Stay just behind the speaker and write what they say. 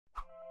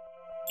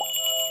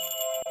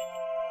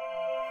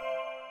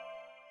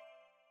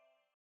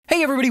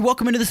Hey everybody,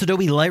 welcome into this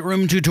Adobe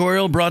Lightroom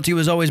tutorial brought to you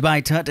as always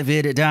by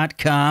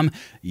tutvid.com.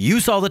 You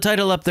saw the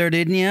title up there,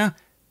 didn't you?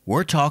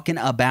 We're talking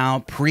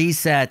about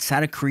presets,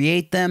 how to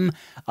create them,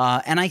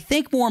 and I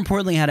think more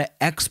importantly, how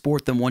to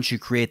export them once you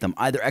create them.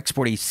 Either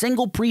export a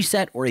single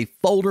preset or a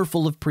folder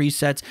full of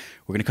presets.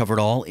 We're going to cover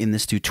it all in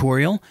this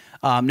tutorial.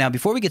 Now,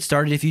 before we get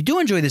started, if you do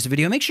enjoy this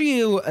video, make sure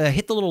you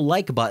hit the little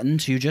like button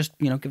to just,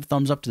 give a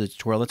thumbs up to the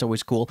tutorial. That's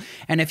always cool.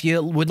 And if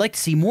you would like to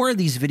see more of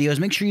these videos,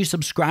 make sure you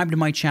subscribe to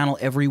my channel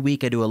every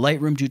week. I do a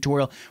Lightroom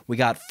tutorial. We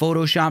got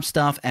Photoshop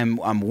stuff, and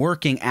I'm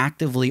working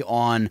actively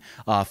on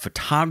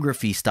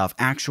photography stuff,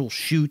 actual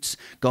shoots,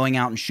 going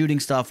out and shooting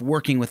stuff,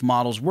 working with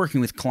models,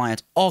 working with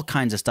clients, all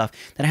kinds of stuff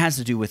that has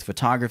to do with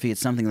photography. It's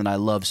something that I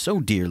love so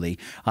dearly.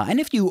 And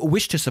if you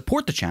wish to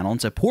support the channel and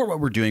support what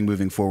we're doing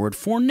moving forward,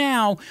 for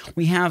now,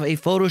 we have a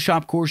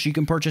Photoshop course you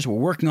can purchase. We're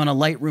working on a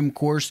Lightroom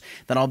course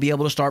that I'll be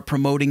able to start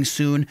promoting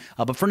soon.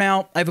 But for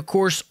now, I have a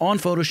course on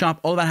Photoshop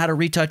all about how to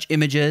retouch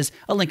images.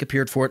 A link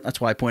appeared for it. That's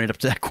why I pointed up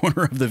to that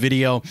corner of the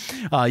video.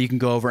 You can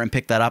go over and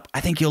pick that up. I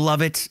think you'll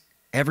love it.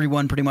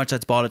 Everyone pretty much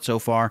that's bought it so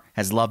far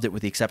has loved it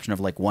with the exception of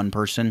like one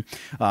person.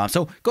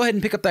 So go ahead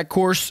and pick up that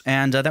course,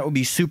 and that would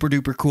be super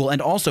duper cool.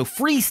 And also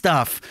free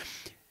stuff.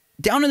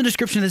 Down in the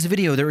description of this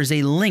video, there is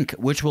a link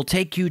which will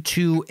take you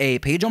to a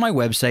page on my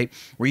website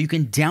where you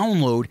can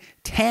download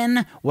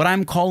 10 what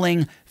I'm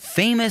calling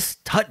famous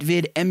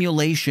TutVid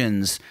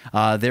emulations.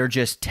 They're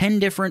just 10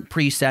 different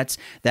presets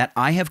that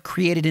I have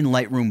created in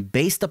Lightroom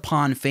based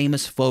upon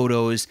famous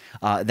photos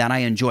that I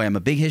enjoy. I'm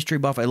a big history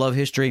buff. I love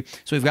history.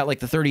 So we've got like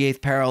the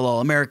 38th parallel,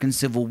 American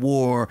Civil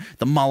War,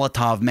 the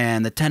Molotov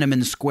Man, the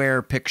Tiananmen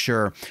Square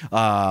picture,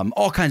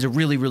 all kinds of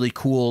really, really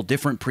cool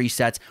different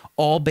presets,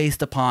 all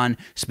based upon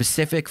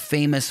specific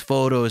famous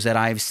photos that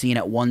I've seen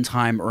at one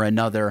time or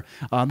another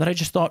that I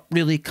just thought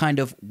really kind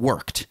of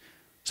worked.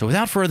 So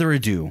without further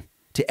ado,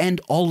 to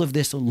end all of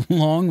this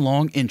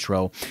long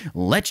intro,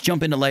 let's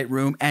jump into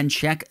Lightroom and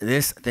check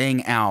this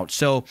thing out.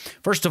 So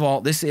first of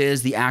all, this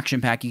is the action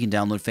pack you can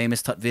download.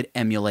 Famous TutVid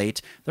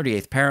Emulate,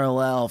 38th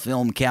Parallel,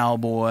 Film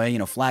Cowboy,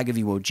 Flag of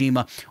Iwo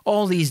Jima,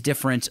 all these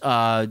different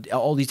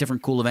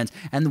cool events.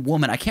 And the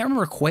woman, I can't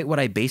remember quite what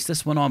I based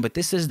this one on, but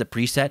this is the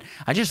preset.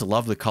 I just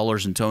love the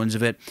colors and tones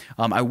of it.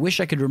 I wish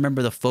I could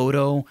remember the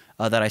photo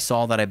that I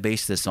saw that I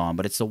based this on,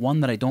 but it's the one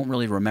that I don't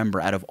really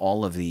remember out of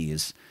all of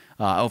these.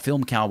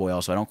 Film Cowboy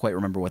also. I don't quite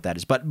remember what that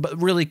is, but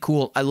really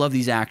cool. I love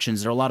these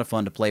actions. They're a lot of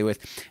fun to play with,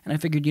 and I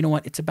figured, you know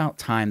what? It's about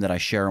time that I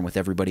share them with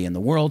everybody in the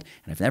world,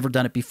 and I've never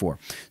done it before.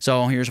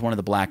 So here's one of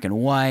the black and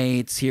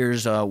whites.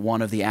 Here's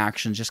one of the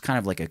actions, just kind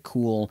of like a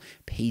cool,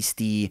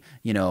 pasty,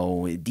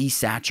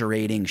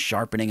 desaturating,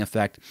 sharpening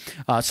effect.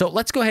 So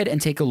let's go ahead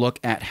and take a look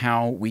at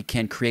how we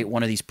can create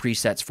one of these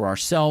presets for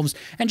ourselves,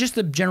 and just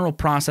the general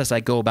process I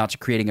go about to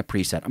creating a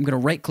preset. I'm going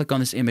to right-click on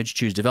this image,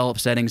 choose Develop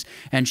Settings,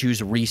 and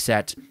choose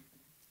Reset.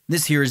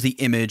 This here is the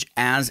image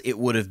as it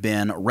would have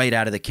been right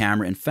out of the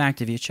camera. In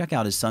fact, if you check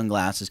out his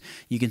sunglasses,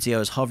 you can see I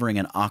was hovering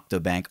an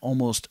octobank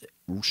almost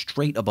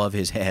straight above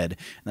his head.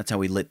 That's how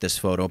we lit this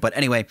photo. But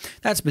anyway,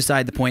 that's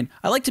beside the point.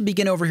 I like to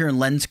begin over here in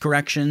Lens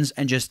Corrections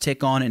and just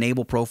tick on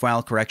Enable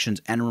Profile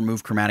Corrections and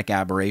Remove Chromatic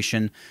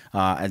Aberration.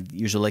 I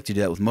usually like to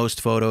do that with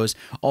most photos.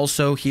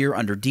 Also here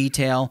under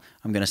Detail,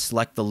 I'm going to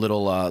select the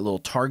little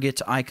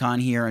target icon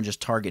here and just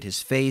target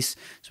his face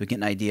so we get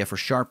an idea for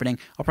sharpening.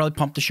 I'll probably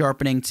pump the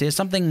sharpening to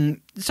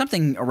something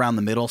around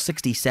the middle.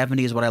 60,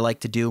 70 is what I like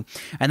to do.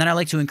 And then I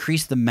like to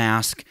increase the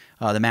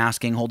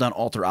masking. Hold down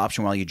Alt or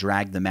Option while you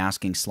drag the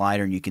masking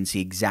slider, and you can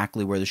see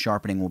exactly where the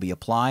sharpening will be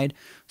applied.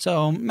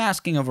 So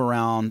masking of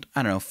around,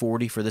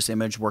 40 for this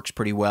image works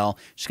pretty well.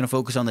 Just going to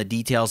focus on the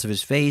details of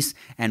his face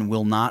and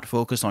will not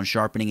focus on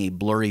sharpening a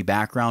blurry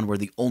background where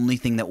the only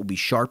thing that will be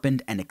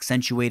sharpened and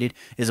accentuated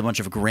is a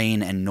bunch of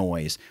grain and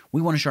noise.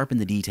 We want to sharpen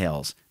the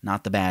details,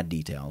 not the bad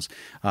details.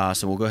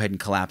 So we'll go ahead and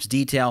collapse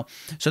detail.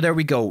 So there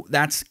we go.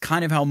 That's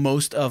kind of how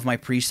most of my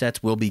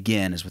presets will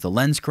begin, is with a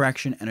lens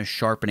correction and a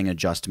sharpening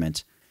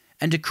adjustment.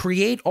 And to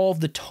create all of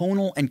the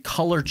tonal and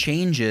color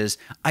changes,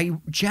 I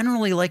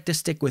generally like to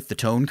stick with the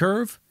tone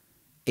curve,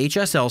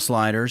 HSL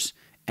sliders,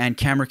 and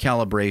camera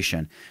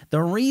calibration.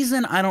 The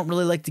reason I don't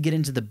really like to get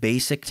into the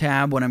basic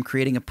tab when I'm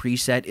creating a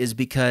preset is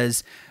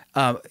because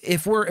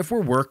if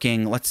we're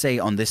working, let's say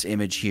on this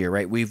image here,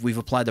 right? We've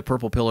applied the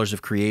Purple Pillars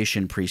of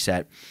Creation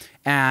preset,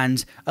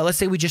 and let's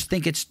say we just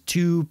think it's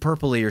too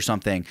purpley or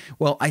something.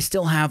 Well, I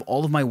still have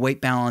all of my white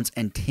balance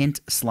and tint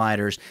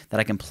sliders that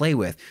I can play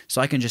with.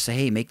 So I can just say,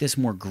 hey, make this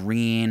more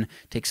green,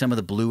 take some of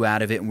the blue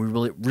out of it, and we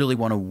really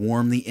want to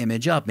warm the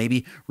image up,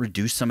 maybe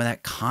reduce some of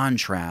that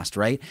contrast,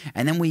 right?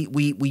 And then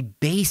we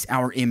base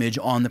our image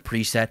on the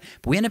preset,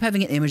 but we end up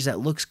having an image that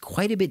looks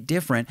quite a bit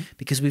different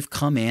because we've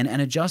come in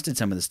and adjusted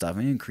some of the stuff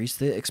and increased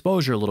the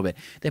exposure a little bit.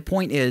 The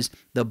point is,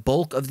 the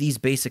bulk of these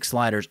basic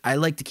sliders, I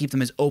like to keep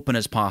them as open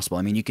as possible.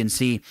 I mean, you can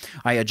see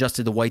I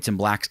adjusted the whites and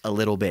blacks a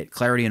little bit,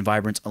 clarity and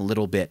vibrance a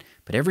little bit,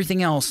 but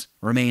everything else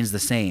remains the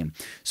same.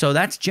 So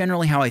that's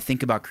generally how I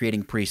think about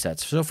creating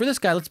presets. So for this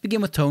guy, let's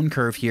begin with tone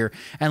curve here,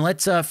 and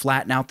let's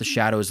flatten out the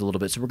shadows a little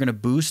bit. So we're going to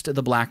boost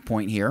the black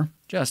point here,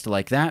 just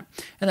like that.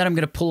 And then I'm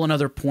going to pull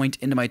another point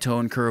into my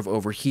tone curve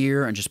over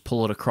here and just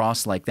pull it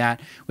across like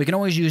that. We can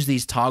always use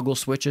these toggle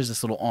switches,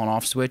 this little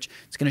on-off switch.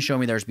 It's going to show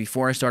me there's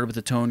before I started with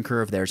the tone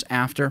curve, there's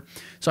after.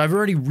 So I've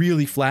already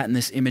really flattened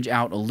this image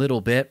out a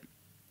little bit.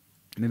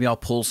 Maybe I'll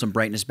pull some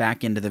brightness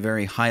back into the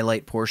very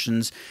highlight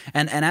portions.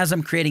 And as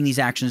I'm creating these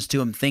actions too,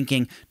 I'm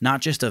thinking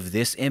not just of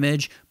this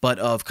image, but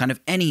of kind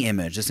of any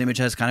image. This image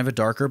has kind of a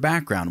darker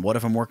background. What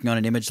if I'm working on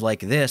an image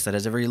like this that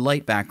has a very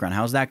light background?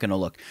 How's that going to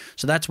look?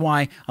 So that's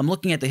why I'm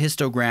looking at the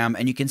histogram,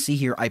 and you can see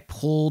here I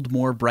pulled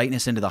more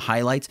brightness into the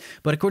highlights,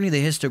 but according to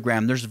the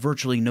histogram, there's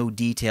virtually no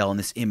detail in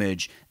this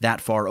image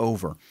that far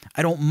over.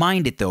 I don't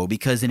mind it though,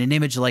 because in an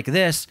image like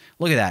this,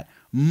 look at that.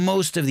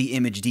 Most of the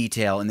image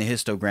detail in the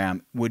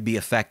histogram would be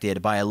affected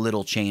by a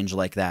little change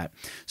like that.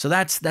 So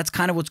that's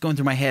kind of what's going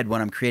through my head when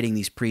I'm creating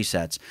these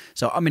presets.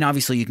 So, I mean,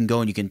 obviously you can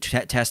go and you can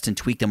test and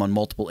tweak them on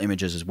multiple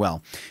images as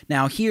well.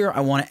 Now here I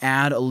want to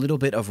add a little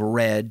bit of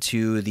red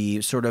to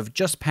the sort of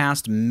just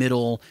past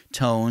middle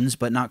tones,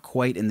 but not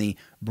quite in the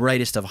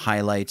brightest of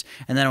highlights.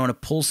 And then I want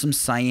to pull some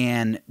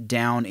cyan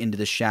down into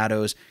the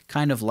shadows,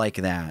 kind of like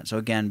that. So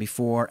again,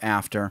 before,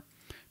 after.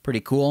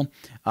 Pretty cool.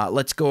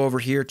 Let's go over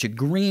here to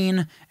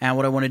green, and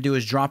what I want to do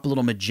is drop a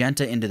little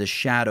magenta into the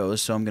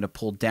shadows. So I'm going to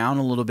pull down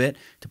a little bit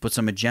to put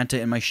some magenta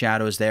in my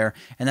shadows there,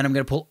 and then I'm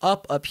going to pull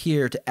up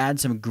here to add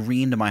some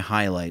green to my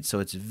highlights.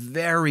 So it's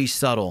very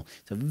subtle.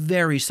 It's a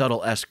very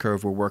subtle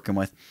S-curve we're working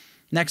with.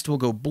 Next, we'll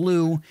go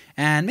blue,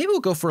 and maybe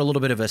we'll go for a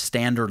little bit of a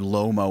standard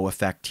Lomo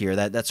effect here,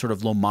 that sort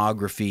of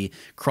lomography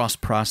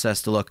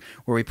cross-processed look,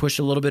 where we push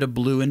a little bit of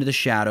blue into the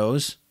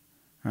shadows.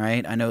 All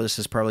right, I know this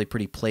is probably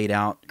pretty played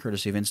out,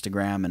 courtesy of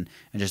Instagram and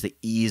just the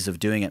ease of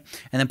doing it.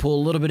 And then pull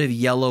a little bit of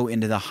yellow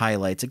into the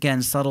highlights.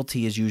 Again,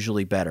 subtlety is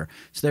usually better.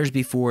 So there's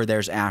before,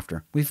 there's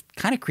after. We've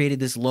kind of created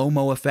this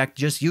Lomo effect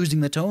just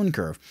using the tone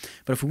curve.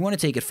 But if we want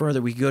to take it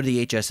further, we can go to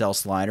the HSL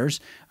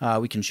sliders.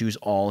 We can choose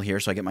all here,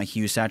 so I get my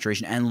hue,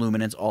 saturation, and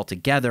luminance all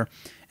together.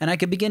 And I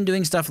could begin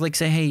doing stuff like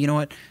say, hey, you know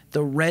what?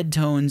 The red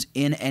tones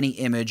in any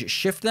image,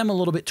 shift them a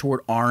little bit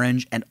toward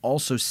orange and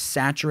also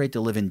saturate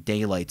the living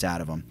daylights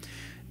out of them.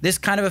 This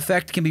kind of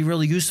effect can be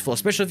really useful,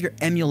 especially if you're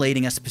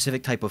emulating a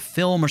specific type of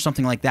film or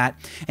something like that,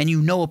 and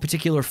you know a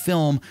particular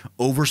film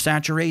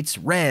oversaturates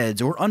reds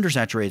or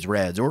undersaturates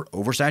reds or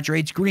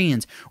oversaturates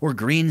greens, or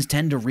greens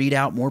tend to read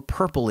out more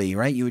purpley,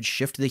 right? You would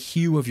shift the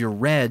hue of your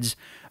reds,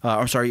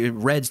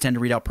 reds tend to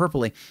read out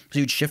purpley, so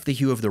you'd shift the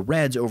hue of the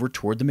reds over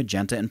toward the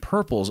magenta and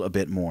purples a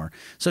bit more.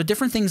 So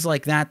different things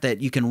like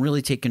that you can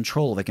really take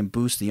control of. That can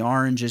boost the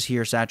oranges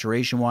here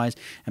saturation-wise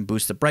and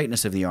boost the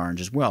brightness of the orange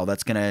as well.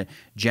 That's going to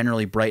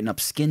generally brighten up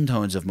skin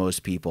tones of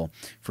most people.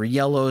 For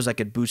yellows, I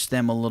could boost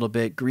them a little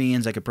bit.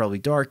 Greens, I could probably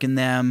darken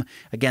them.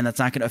 Again, that's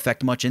not going to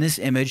affect much in this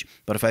image,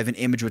 but if I have an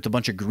image with a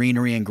bunch of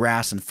greenery and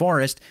grass and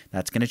forest,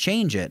 that's going to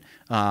change it.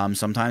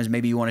 Sometimes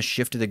maybe you want to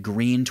shift the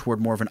green toward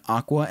more of an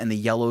aqua and the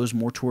yellows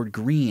more toward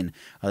green.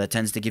 That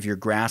tends to give your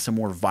grass a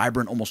more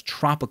vibrant, almost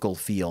tropical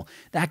feel.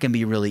 That can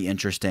be really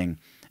interesting.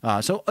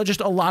 So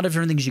just a lot of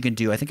different things you can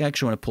do. I think I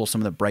actually want to pull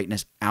some of the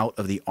brightness out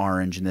of the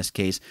orange in this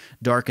case,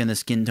 darken the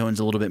skin tones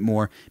a little bit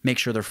more, make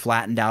sure they're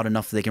flattened out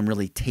enough so they can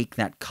really take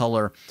that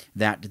color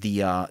that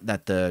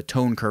the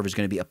tone curve is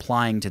going to be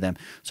applying to them.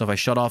 So if I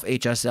shut off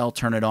HSL,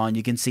 turn it on,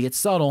 you can see it's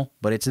subtle,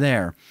 but it's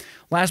there.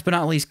 Last but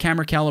not least,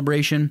 camera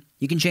calibration.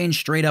 You can change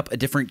straight up a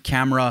different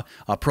camera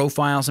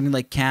profile. Something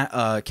like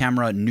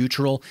camera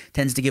neutral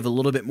tends to give a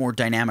little bit more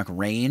dynamic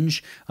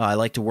range. I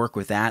like to work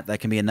with that. That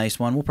can be a nice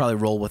one. We'll probably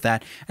roll with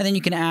that. And then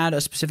you can add a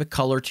specific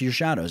color to your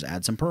shadows.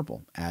 Add some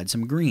purple. Add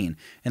some green.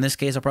 In this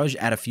case, I'll probably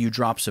just add a few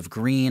drops of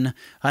green.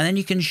 And then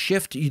you can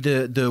shift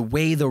the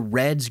way the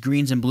reds,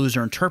 greens, and blues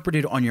are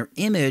interpreted on your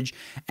image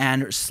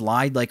and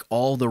slide like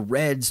all the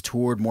reds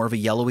toward more of a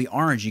yellowy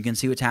orange. You can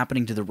see what's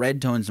happening to the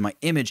red tones in my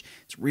image.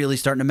 It's really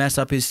starting to mess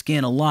up his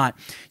skin a lot.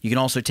 You can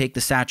also take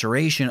the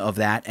saturation of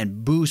that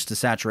and boost the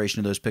saturation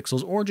of those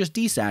pixels or just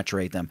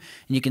desaturate them.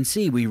 And you can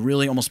see we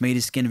really almost made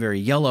his skin very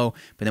yellow,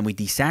 but then we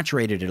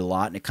desaturated it a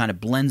lot and it kind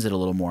of blends it a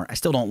little more. I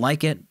still don't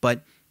like it,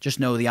 but just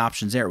know the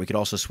options there. We could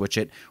also switch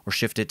it or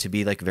shift it to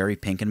be like very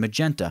pink and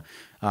magenta.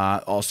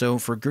 Also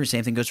for green,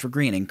 same thing goes for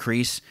green.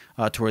 Increase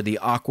toward the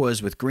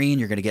aquas with green.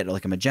 You're going to get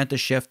like a magenta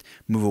shift.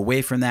 Move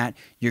away from that.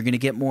 You're going to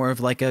get more of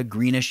like a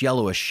greenish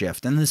yellowish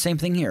shift. And the same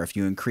thing here. If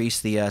you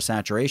increase the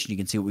saturation, you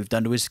can see what we've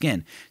done to his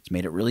skin. It's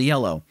made it really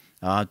yellow.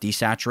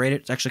 Desaturate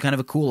it. It's actually kind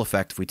of a cool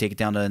effect if we take it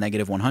down to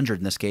 -100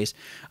 in this case.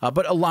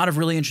 But a lot of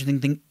really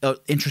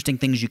interesting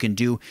things you can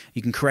do.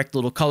 You can correct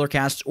little color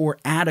casts or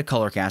add a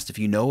color cast if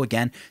you know,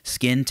 again,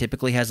 skin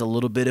typically has a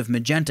little bit of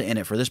magenta in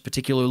it for this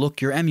particular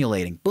look you're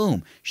emulating.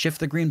 Boom.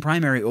 Shift the green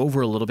primary over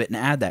a little bit and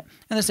add that.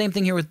 And the same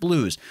thing here with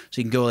blues.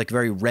 So you can go like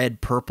very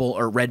red purple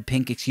or red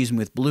pink, excuse me,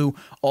 with blue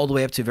all the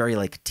way up to very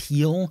like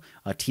teal,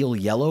 a teal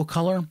yellow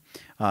color.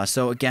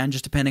 So again,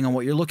 just depending on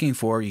what you're looking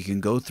for, you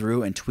can go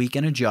through and tweak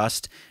and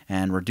adjust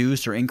and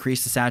reduce or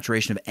increase the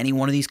saturation of any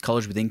one of these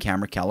colors within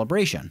Camera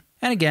Calibration.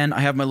 And again, I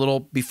have my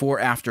little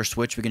before-after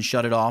switch. We can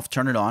shut it off,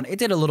 turn it on. It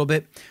did a little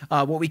bit.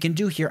 What we can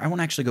do here, I want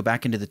to actually go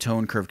back into the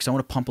tone curve because I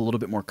want to pump a little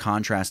bit more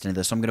contrast into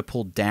this. So I'm going to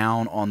pull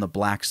down on the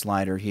black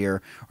slider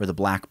here, or the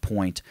black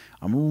point.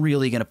 I'm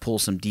really going to pull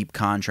some deep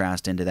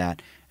contrast into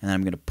that, and then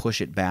I'm going to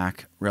push it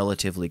back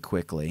relatively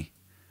quickly.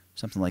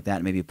 Something like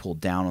that. Maybe pull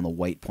down on the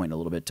white point a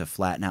little bit to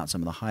flatten out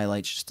some of the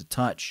highlights just a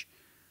touch.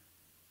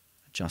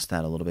 Adjust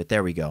that a little bit.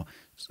 There we go.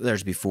 So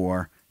there's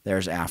before.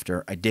 There's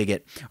after. I dig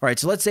it. All right,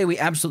 so let's say we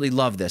absolutely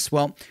love this.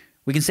 Well,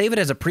 we can save it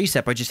as a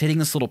preset by just hitting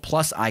this little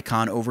plus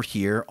icon over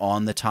here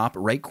on the top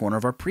right corner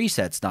of our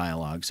presets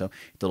dialog. So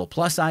the little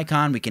plus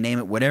icon, we can name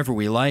it whatever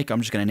we like. I'm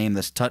just going to name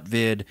this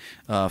TutVid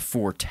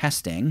for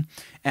testing.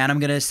 And I'm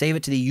going to save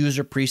it to the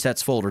user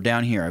presets folder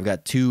down here. I've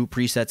got 2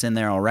 presets in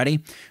there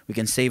already. We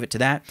can save it to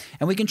that.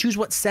 And we can choose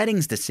what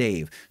settings to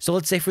save. So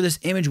let's say for this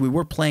image, we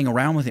were playing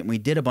around with it and we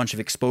did a bunch of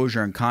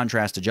exposure and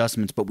contrast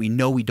adjustments, but we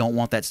know we don't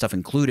want that stuff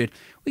included.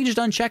 We can just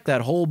uncheck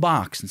that whole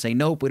box and say,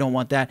 nope, we don't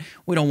want that.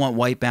 We don't want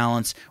white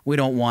balance. We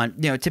don't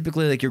want,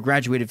 typically like your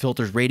graduated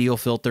filters, radial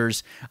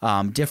filters,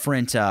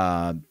 different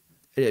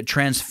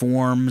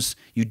transforms.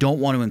 You don't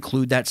want to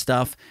include that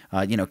stuff,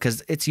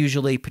 because it's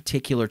usually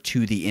particular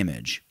to the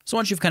image. So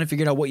once you've kind of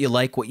figured out what you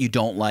like, what you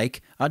don't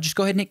like, just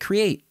go ahead and hit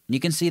create. And you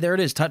can see there it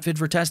is, TutVid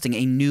for testing,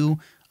 a new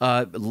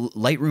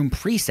Lightroom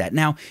preset.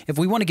 Now, if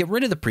we want to get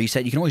rid of the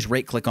preset, you can always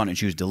right-click on it and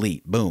choose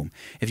delete. Boom.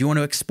 If you want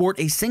to export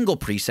a single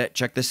preset,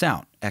 check this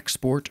out.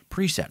 Export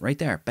preset right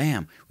there.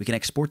 Bam. We can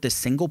export this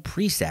single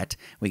preset.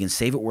 We can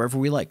save it wherever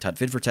we like.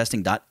 TutVid for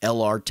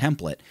testing.lr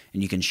template.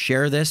 And you can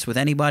share this with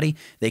anybody.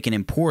 They can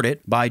import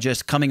it by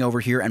just coming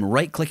over here and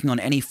right-clicking on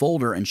any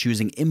folder and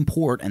choosing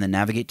import, and then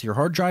navigate to your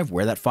hard drive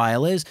where that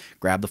file is,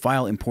 grab the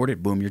file, import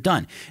it, boom, you're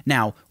done.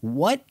 Now,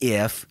 what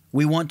if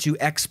we want to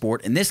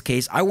export? In this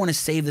case, I want to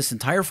save this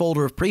entire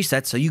folder of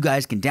presets so you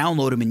guys can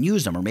download them and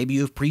use them. Or maybe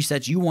you have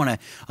presets you want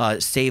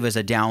to save as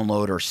a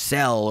download or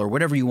sell or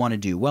whatever you want to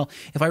do. Well,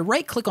 if I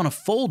right-click on a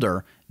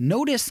folder,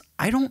 notice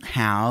I don't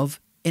have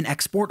an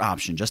export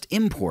option, just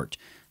import.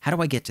 How do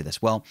I get to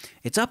this? Well,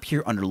 it's up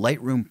here under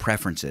Lightroom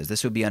Preferences.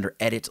 This would be under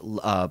Edit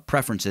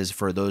Preferences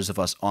for those of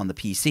us on the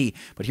PC.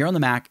 But here on the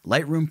Mac,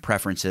 Lightroom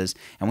Preferences,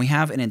 and we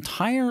have an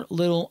entire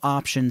little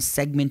option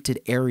segmented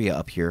area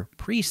up here,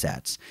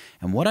 Presets.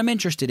 And what I'm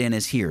interested in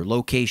is here,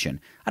 Location.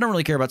 I don't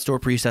really care about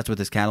store presets with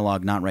this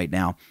catalog, not right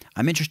now.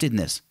 I'm interested in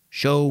this.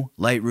 Show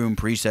Lightroom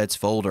Presets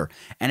folder.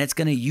 And it's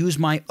going to use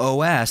my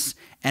OS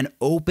and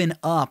open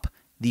up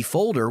the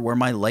folder where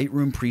my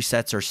Lightroom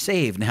presets are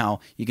saved. Now,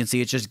 you can see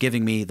it's just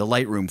giving me the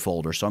Lightroom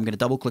folder. So I'm going to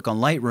double click on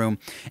Lightroom,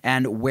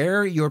 and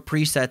where your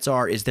presets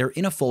are is they're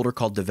in a folder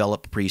called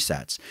Develop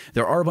Presets.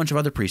 There are a bunch of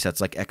other presets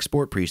like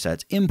Export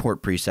Presets,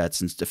 Import Presets,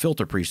 and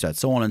Filter Presets,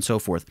 so on and so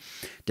forth.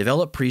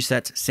 Develop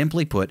Presets,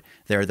 simply put,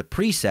 they're the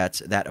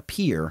presets that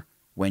appear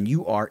when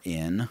you are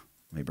in...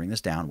 Let me bring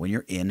this down. When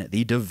you're in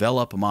the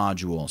Develop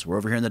module. So we're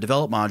over here in the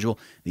Develop module.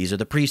 These are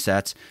the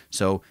presets.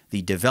 So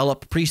the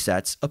Develop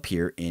presets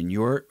appear in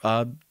your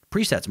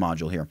presets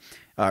module here.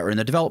 Or in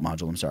the Develop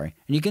module, I'm sorry.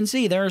 And you can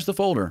see there's the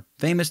folder,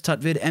 Famous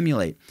TutVid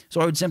Emulate.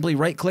 So I would simply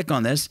right-click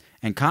on this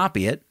and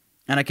copy it.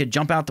 And I could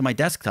jump out to my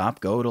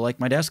desktop, go to like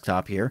my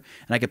desktop here,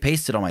 and I could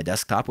paste it on my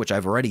desktop, which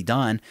I've already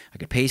done. I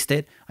could paste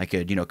it. I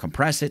could,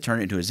 compress it, turn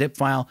it into a zip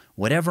file,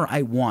 whatever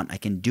I want. I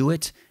can do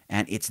it,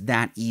 and it's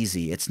that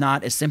easy. It's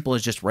not as simple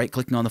as just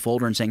right-clicking on the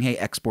folder and saying, hey,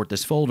 export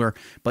this folder,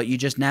 but you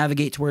just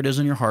navigate to where it is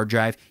on your hard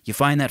drive. You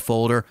find that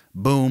folder,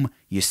 boom,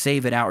 you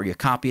save it out or you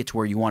copy it to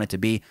where you want it to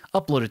be,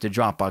 upload it to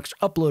Dropbox,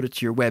 upload it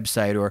to your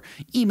website, or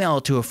email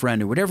it to a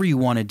friend, or whatever you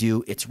want to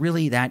do. It's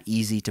really that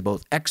easy to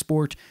both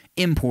export,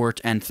 import,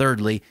 and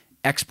thirdly,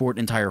 export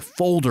entire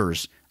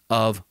folders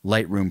of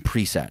Lightroom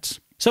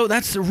presets. So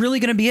that's really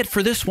going to be it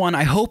for this one.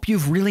 I hope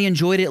you've really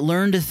enjoyed it,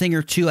 learned a thing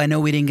or two. I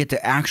know we didn't get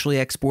to actually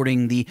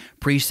exporting the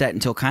preset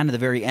until kind of the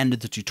very end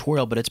of the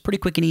tutorial, but it's pretty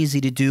quick and easy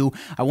to do.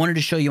 I wanted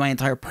to show you my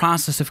entire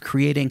process of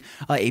creating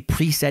a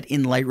preset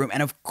in Lightroom,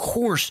 and of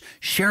course,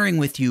 sharing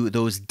with you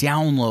those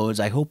downloads.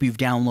 I hope you've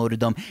downloaded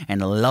them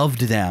and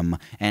loved them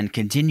and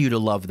continue to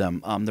love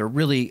them. They're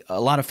really a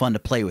lot of fun to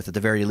play with at the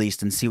very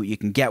least and see what you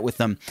can get with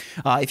them.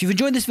 If you've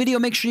enjoyed this video,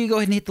 make sure you go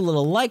ahead and hit the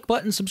little like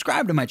button,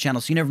 subscribe to my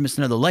channel so you never miss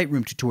another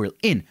Lightroom tutorial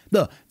in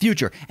the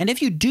future. And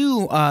if you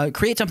do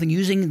create something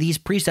using these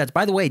presets,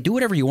 by the way, do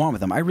whatever you want with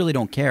them. I really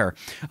don't care.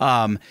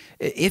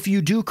 If you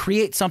do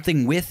create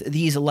something with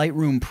these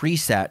Lightroom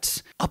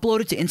presets, upload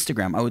it to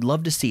Instagram. I would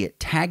love to see it.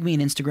 Tag me on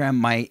Instagram.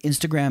 My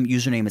Instagram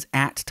username is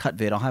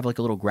 @TutVid. I'll have like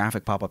a little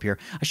graphic pop up here.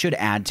 I should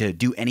add to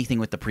do anything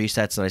with the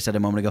presets that I said a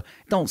moment ago.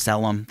 Don't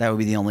sell them. That would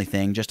be the only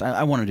thing. Just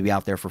I want them to be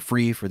out there for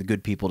free for the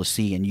good people to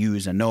see and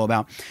use and know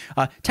about.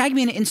 Tag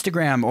me on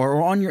Instagram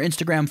or on your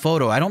Instagram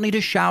photo. I don't need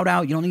a shout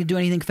out. You don't need to do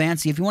anything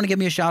fancy. If you want to give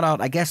me a shout out,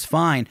 I guess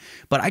fine.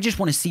 But I just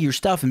want to see your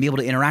stuff and be able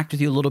to interact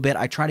with you a little bit.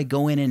 I try to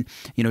go in and,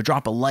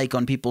 drop a like like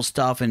on people's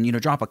stuff and,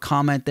 drop a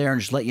comment there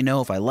and just let you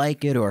know if I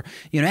like it or,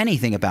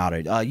 anything about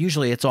it.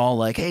 Usually it's all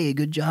like, hey,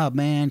 good job,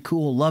 man.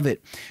 Cool. Love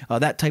it.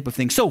 That type of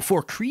thing. So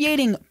for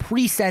creating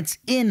presets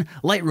in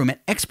Lightroom and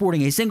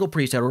exporting a single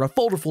preset or a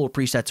folder full of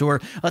presets or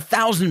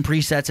 1,000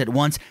 presets at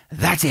once,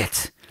 that's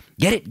it.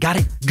 Get it? Got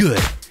it?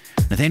 Good.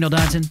 Nathaniel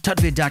Dodson,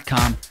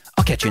 tutvid.com.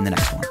 I'll catch you in the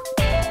next one.